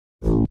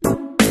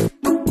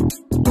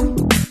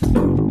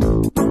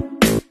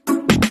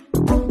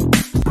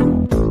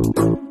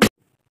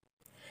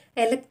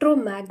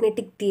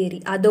Electromagnetic theory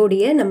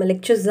அதோடைய நம்ம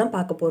lectures தான்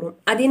பார்க்க போகிறோம்.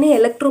 அது என்ன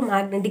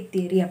எலக்ட்ரோமேக்னெட்டிக்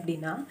தியரி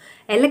அப்படின்னா,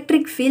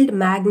 எலக்ட்ரிக் ஃபீல்டு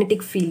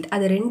மேக்னெட்டிக் ஃபீல்டு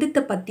அது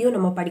ரெண்டுத்தை பற்றியும்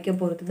நம்ம படிக்க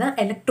போகிறது தான்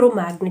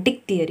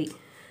electromagnetic theory.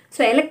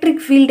 So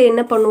electric field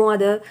என்ன பண்ணுவோம்,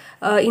 அது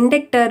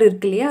இண்டக்டர்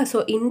இருக்கு இல்லையா, ஸோ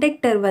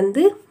இண்டக்டர்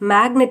வந்து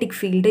மேக்னெட்டிக்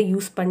ஃபீல்டை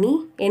யூஸ் பண்ணி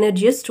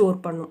எனர்ஜியை ஸ்டோர்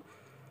பண்ணும்.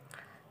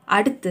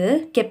 அடுத்து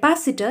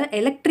கெப்பாசிட்டர்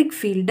எலக்ட்ரிக்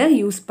ஃபீல்டை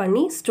யூஸ்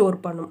பண்ணி ஸ்டோர்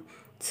பண்ணும்.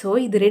 ஸோ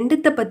இது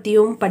ரெண்டுத்தை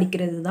பற்றியும்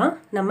படிக்கிறது தான்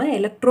நம்ம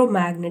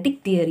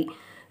electromagnetic theory.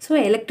 So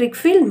electric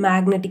field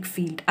magnetic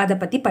field அதை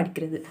பற்றி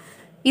படிக்கிறது.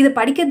 இதை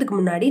படிக்கிறதுக்கு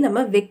முன்னாடி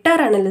நம்ம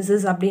வெக்டார்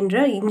அனாலிசிஸ்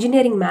அப்படின்ற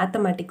இன்ஜினியரிங்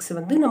மேத்தமேட்டிக்ஸ்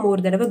வந்து நம்ம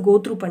ஒரு தடவை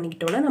கோத்ரூ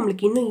பண்ணிக்கிட்டோம்னா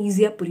நம்மளுக்கு இன்னும்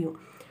ஈஸியாக புரியும்.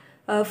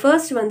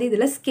 ஃபர்ஸ்ட் வந்து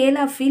இதில்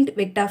ஸ்கேலார் ஃபீல்ட்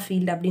வெக்டார்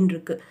ஃபீல்டு அப்படின்னு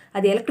இருக்குது.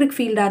 அது எலக்ட்ரிக்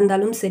ஃபீல்டாக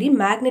இருந்தாலும் சரி,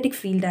 மேக்னெட்டிக்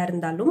ஃபீல்டாக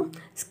இருந்தாலும்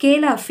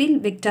ஸ்கேலார்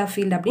ஃபீல்ட் வெக்டார்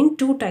ஃபீல்டு அப்படின்னு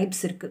 2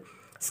 டைப்ஸ் இருக்குது.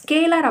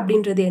 ஸ்கேலார்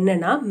அப்படின்றது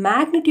என்னென்னா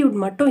மேக்னிடியூட்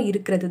மட்டும்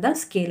இருக்கிறது தான்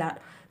ஸ்கேலார்.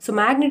 ஸோ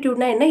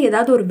மேக்னிடியூட்னா என்ன,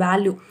 ஏதாவது ஒரு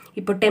வேல்யூ,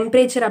 இப்போ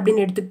டெம்பரேச்சர்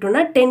அப்படின்னு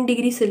எடுத்துக்கிட்டோம்னா 10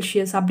 டிகிரி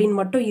செல்சியஸ் அப்படின்னு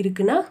மட்டும்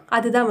இருக்குன்னா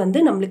அதுதான்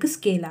வந்து நம்மளுக்கு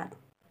ஸ்கேலார்.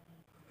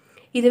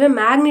 இதுவே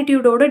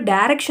மேக்னிடியூடோட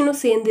டைரக்ஷனும்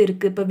சேர்ந்து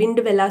இருக்குது. இப்போ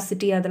விண்டு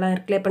வெலாசிட்டி அதெல்லாம்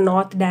இருக்குல்ல, இப்போ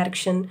நார்த்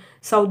டைரக்ஷன்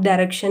சவுத்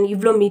டைரக்ஷன்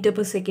இவ்வளோ மீட்டர்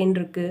பர் செகண்ட்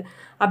இருக்குது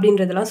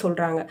அப்படின்றதெல்லாம்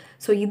சொல்கிறாங்க.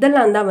 ஸோ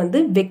இதெல்லாம் தான்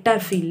வந்து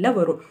வெக்டார் ஃபீல்டில்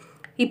வரும்.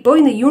 இப்போது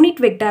இந்த யூனிட்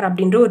வெக்டார்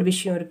அப்படின்ற ஒரு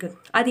விஷயம் இருக்குது.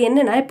 அது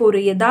என்னென்னா, இப்போ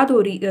ஏதாவது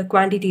ஒரு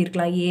குவான்டிட்டி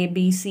இருக்கலாம், ஏ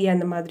பி சி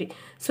அந்த மாதிரி.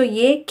 ஸோ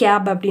ஏ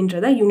கேப்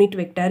அப்படின்றதா யூனிட்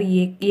வெக்டார்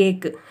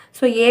ஏக்கு.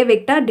 So A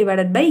vector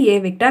divided by A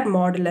vector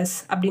modulus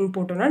அப்படின்னு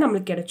போட்டோம்னா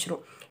நம்மளுக்கு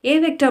கிடச்சிரும். ஏ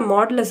வெக்டார்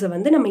மாடுலஸை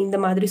வந்து நம்ம இந்த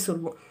மாதிரி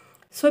சொல்லுவோம்.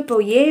 ஸோ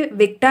இப்போது ஏ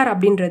வெக்டார்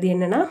அப்படின்றது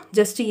என்னென்னா,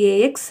 ஜஸ்ட்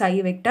ஏஎக்ஸ் ஐ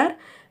vector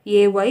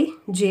AY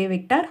J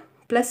vector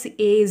plus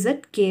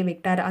AZ K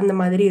vector அந்த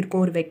மாதிரி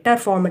இருக்கும். ஒரு வெக்டார்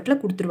ஃபார்மெட்டில்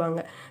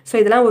கொடுத்துருவாங்க. ஸோ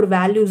இதெல்லாம் ஒரு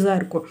வேல்யூஸாக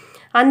இருக்கும்.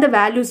 அந்த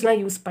வேல்யூஸ்லாம்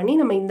யூஸ் பண்ணி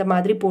நம்ம இந்த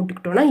மாதிரி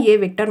போட்டுக்கிட்டோன்னா ஏ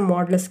வெக்டார்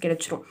மாடுலஸ்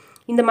கிடச்சிரும்.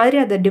 இந்த மாதிரி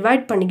அதை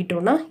divide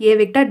பண்ணிக்கிட்டோன்னா A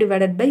vector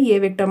divided by A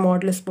vector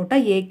modulus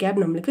போட்டால் ஏ கேப்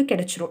நம்மளுக்கு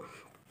கிடச்சிரும்.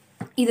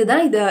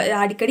 இதுதான் இது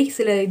அடிக்கடி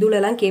சில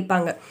இதுலலாம்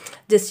கேட்பாங்க,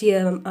 ஜஸ்ட்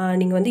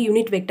நீங்கள் வந்து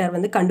யூனிட் வெக்டார்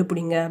வந்து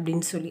கண்டுபிடிங்க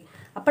அப்படின்னு சொல்லி.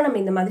 அப்போ நம்ம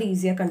இந்த மாதிரி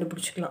ஈஸியாக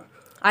கண்டுபிடிச்சிக்கலாம்.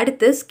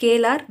 அடுத்து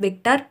ஸ்கேலார்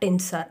வெக்டார்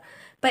டென்சார்.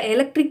 இப்போ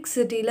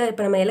எலக்ட்ரிசிட்டியில்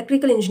இப்போ நம்ம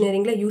எலக்ட்ரிக்கல்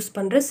இன்ஜினியரிங்கில் யூஸ்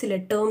பண்ணுற சில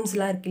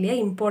டேர்ம்ஸ்லாம் இருக்கு இல்லையா,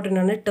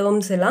 இம்பார்ட்டண்டான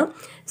டேர்ம்ஸ் எல்லாம்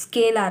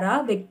ஸ்கேலாரா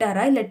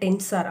வெக்டாரா இல்லை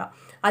டென்சாரா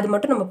அது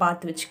மட்டும் நம்ம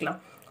பார்த்து வச்சுக்கலாம்.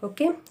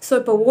 ஓகே, ஸோ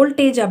இப்போ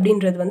வோல்டேஜ்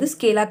அப்படின்றது வந்து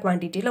ஸ்கேலார்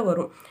குவான்டிட்டியில்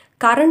வரும்.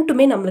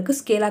 கரண்ட்டுமே நம்மளுக்கு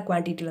ஸ்கேலார்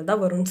குவான்டிட்டியில்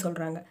தான் வரும்னு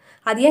சொல்கிறாங்க.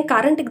 அது ஏன்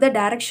கரண்ட்டுக்கு தான்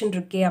டைரக்ஷன்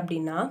இருக்கே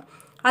அப்படின்னா,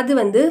 அது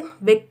வந்து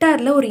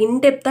வெக்டாரில் ஒரு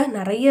இன்டெப்த்தாக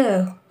நிறைய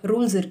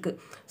ரூல்ஸ் இருக்குது.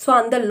 ஸோ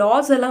அந்த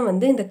லாஸ் எல்லாம்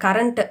வந்து இந்த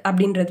கரண்ட்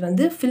அப்படின்றது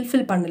வந்து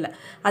ஃபில்ஃபில் பண்ணலை.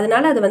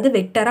 அதனால் அதை வந்து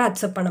வெக்டாராக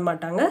அக்செப்ட் பண்ண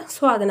மாட்டாங்க.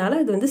 ஸோ அதனால்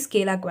அது வந்து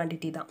ஸ்கேலார்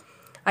குவான்டிட்டி தான்.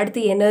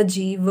 அடுத்து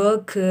எனர்ஜி,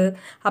 ஒர்க்கு,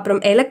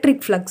 அப்புறம்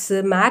electric flux,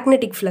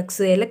 magnetic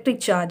flux,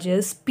 electric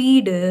charges,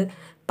 speed,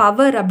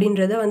 power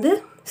அப்படின்றத வந்து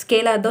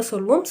ஸ்கேலார் தான்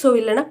சொல்லுவோம். ஸோ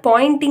இல்லைனா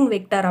பாயிண்டிங்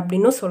வெக்டார்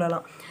அப்படின்னும்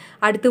சொல்லலாம்.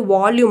 அடுத்து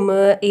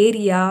வால்யூமு,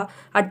 ஏரியா,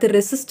 அடுத்து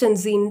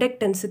resistance,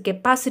 inductance,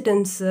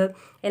 கெப்பாசிட்டன்ஸு,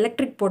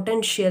 electric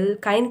potential,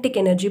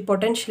 kinetic energy,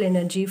 potential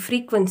energy,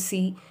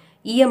 frequency,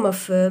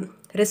 EMF,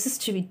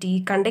 resistivity,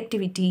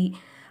 conductivity,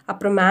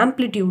 அப்புறம்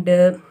ஆம்ப்ளிடியூடு,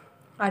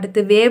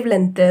 அடுத்து வேவ்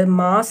லென்த்து,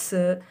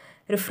 மாஸு,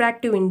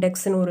 ரிஃப்ராக்டிவ்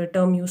இண்டெக்ஸ்னு ஒரு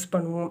டேர்ம் யூஸ்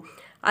பண்ணுவோம்.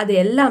 அது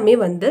எல்லாமே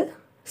வந்து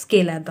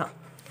ஸ்கேலார் தான்.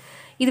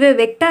 இதுவே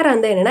வெக்டாராக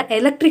இருந்தால் என்னென்னா,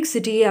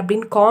 எலக்ட்ரிசிட்டி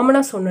அப்படின்னு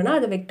காமனாக சொன்னோன்னா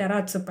அதை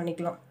வெக்டாராக அக்செப்ட்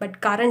பண்ணிக்கலாம். பட்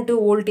கரண்ட்டு,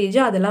 வோல்டேஜ்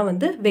அதெல்லாம்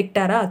வந்து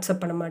வெக்டாராக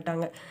அக்செப்ட் பண்ண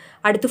மாட்டாங்க.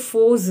 அடுத்து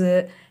ஃபோர்ஸு,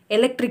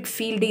 எலக்ட்ரிக்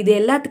ஃபீல்டு, இது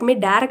எல்லாத்துக்குமே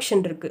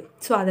டைரக்ஷன் இருக்குது.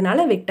 ஸோ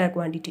அதனால் vector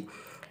quantity.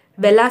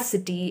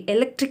 Velocity,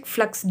 electric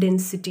flux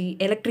density,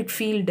 electric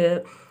field,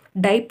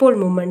 dipole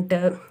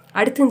moment,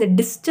 அடுத்து இந்த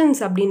டிஸ்டன்ஸ்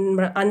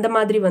அப்படின்ற அந்த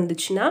மாதிரி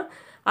வந்துச்சுன்னா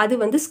அது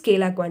வந்து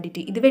ஸ்கேலார்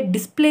குவான்டிட்டி. இதுவே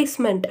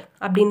டிஸ்பிளேஸ்மெண்ட்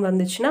அப்படின்னு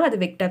வந்துச்சுன்னா அது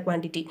வெக்டார்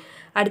குவான்டிட்டி.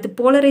 அடுத்து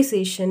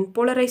போலரைசேஷன்,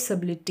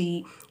 போலரைசபிலிட்டி,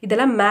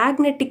 இதெல்லாம்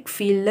மேக்னெட்டிக்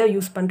ஃபீல்டில்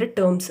யூஸ் பண்ணுற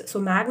டேர்ம்ஸ். ஸோ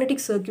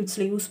மேக்னெட்டிக்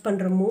சர்க்யூட்ஸில் யூஸ்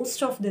பண்ணுற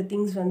மோஸ்ட் ஆஃப் த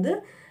திங்ஸ் வந்து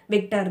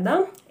வெக்டார்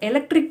தான்.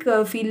 எலக்ட்ரிக்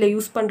ஃபீல்டில்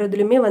யூஸ்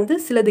பண்ணுறதுலையுமே வந்து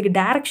சிலதுக்கு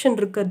டைரக்ஷன்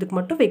இருக்கிறதுக்கு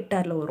மட்டும்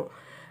வெக்டாரில் வரும்.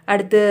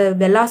 அடுத்து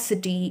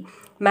velocity,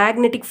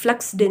 magnetic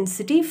flux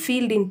density,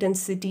 field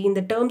intensity,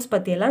 இந்த டேர்ம்ஸ்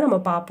பற்றியெல்லாம் நம்ம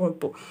பார்ப்போம்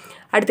இப்போது.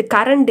 அடுத்து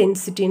current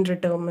டென்சிட்டின்ற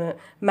term,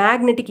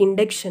 magnetic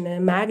induction,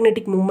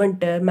 magnetic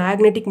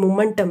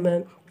மூமெண்டம்மு,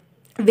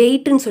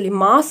 வெயிட்டுன்னு சொல்லி,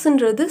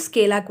 மாசுன்றது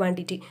ஸ்கேலார்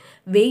குவான்டிட்டி,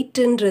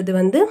 வெயிட்டுன்றது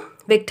வந்து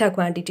வெக்டார்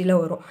குவான்டிட்டியில்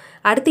வரும்.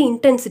 அடுத்து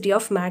இன்டென்சிட்டி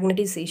ஆஃப்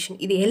மேக்னட்டிசேஷன்,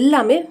 இது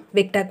எல்லாமே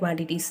வெக்டார்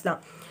குவான்டிட்டிஸ்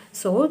தான்.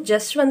 ஸோ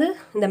ஜஸ்ட் வந்து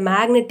இந்த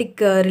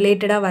மேக்னெட்டிக்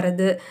ரிலேட்டடாக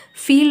வர்றது,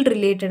 ஃபீல்டு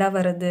ரிலேட்டடாக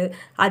வர்றது,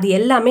 அது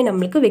எல்லாமே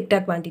நம்மளுக்கு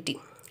வெக்டார் குவான்டிட்டி.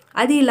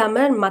 அது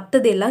இல்லாமல்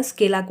மற்றது எல்லாம்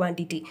ஸ்கேலார்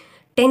குவான்டிட்டி.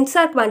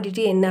 டென்சார்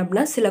குவான்டிட்டி என்ன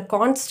அப்படின்னா, சில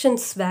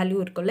கான்ஸ்டன்ட்ஸ் வேல்யூ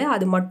இருக்குல்ல,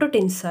 அது மட்டும்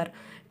டென்சார்.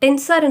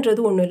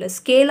 டென்சார்ன்றது ஒன்றும் இல்லை,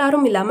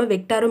 ஸ்கேலாரும் இல்லாமல்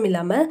வெக்டாரும்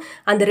இல்லாமல்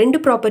அந்த 2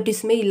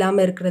 ப்ராப்பர்ட்டிஸுமே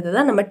இல்லாமல் இருக்கிறது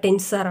தான் நம்ம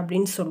டென்சார்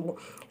அப்படின்னு சொல்லுவோம்.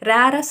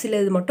 ரேராக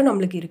சில இது மட்டும்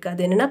நம்மளுக்கு இருக்குது.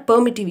 அது என்னென்னா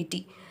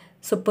பெர்மிட்டிவிட்டி.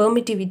 So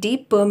permittivity,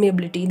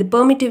 permeability. இது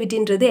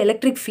பெர்மிட்டிவிட்டின்றது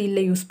எலக்ட்ரிக்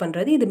ஃபீல்டில் யூஸ்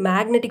பண்ணுறது, இது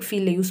மேக்னெட்டிக்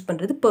ஃபீல்டில் யூஸ்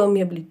பண்ணுறது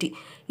பெர்மியபிலிட்டி.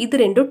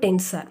 இது ரெண்டும்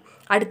டென்சார்.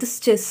 அடுத்து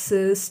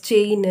ஸ்ட்ரெஸ்ஸு,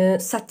 ஸ்ட்ரெயின்,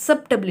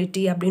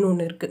 சசெப்டபிலிட்டி அப்படின்னு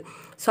ஒன்று இருக்குது.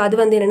 ஸோ அது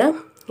வந்து என்னென்னா,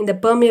 இந்த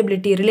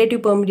பெர்மியபிலிட்டி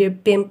ரிலேட்டிவ்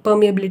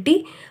பெர்மியபிலிட்டி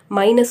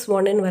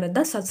 -1ன்னு வரது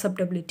தான்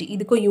சசப்டபிலிட்டி.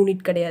 இதுக்கும்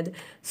யூனிட் கிடையாது.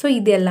 ஸோ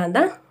இது எல்லாம்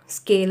தான்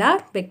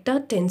ஸ்கேலார்,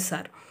 வெக்டர்,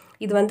 டென்சார்.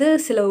 இது வந்து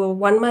சில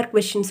 1 மார்க்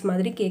கொஷின்ஸ்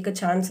மாதிரி கேட்க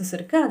சான்சஸ்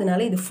இருக்குது. அதனால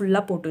இது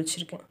ஃபுல்லாக போட்டு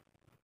வச்சுருக்கேன்.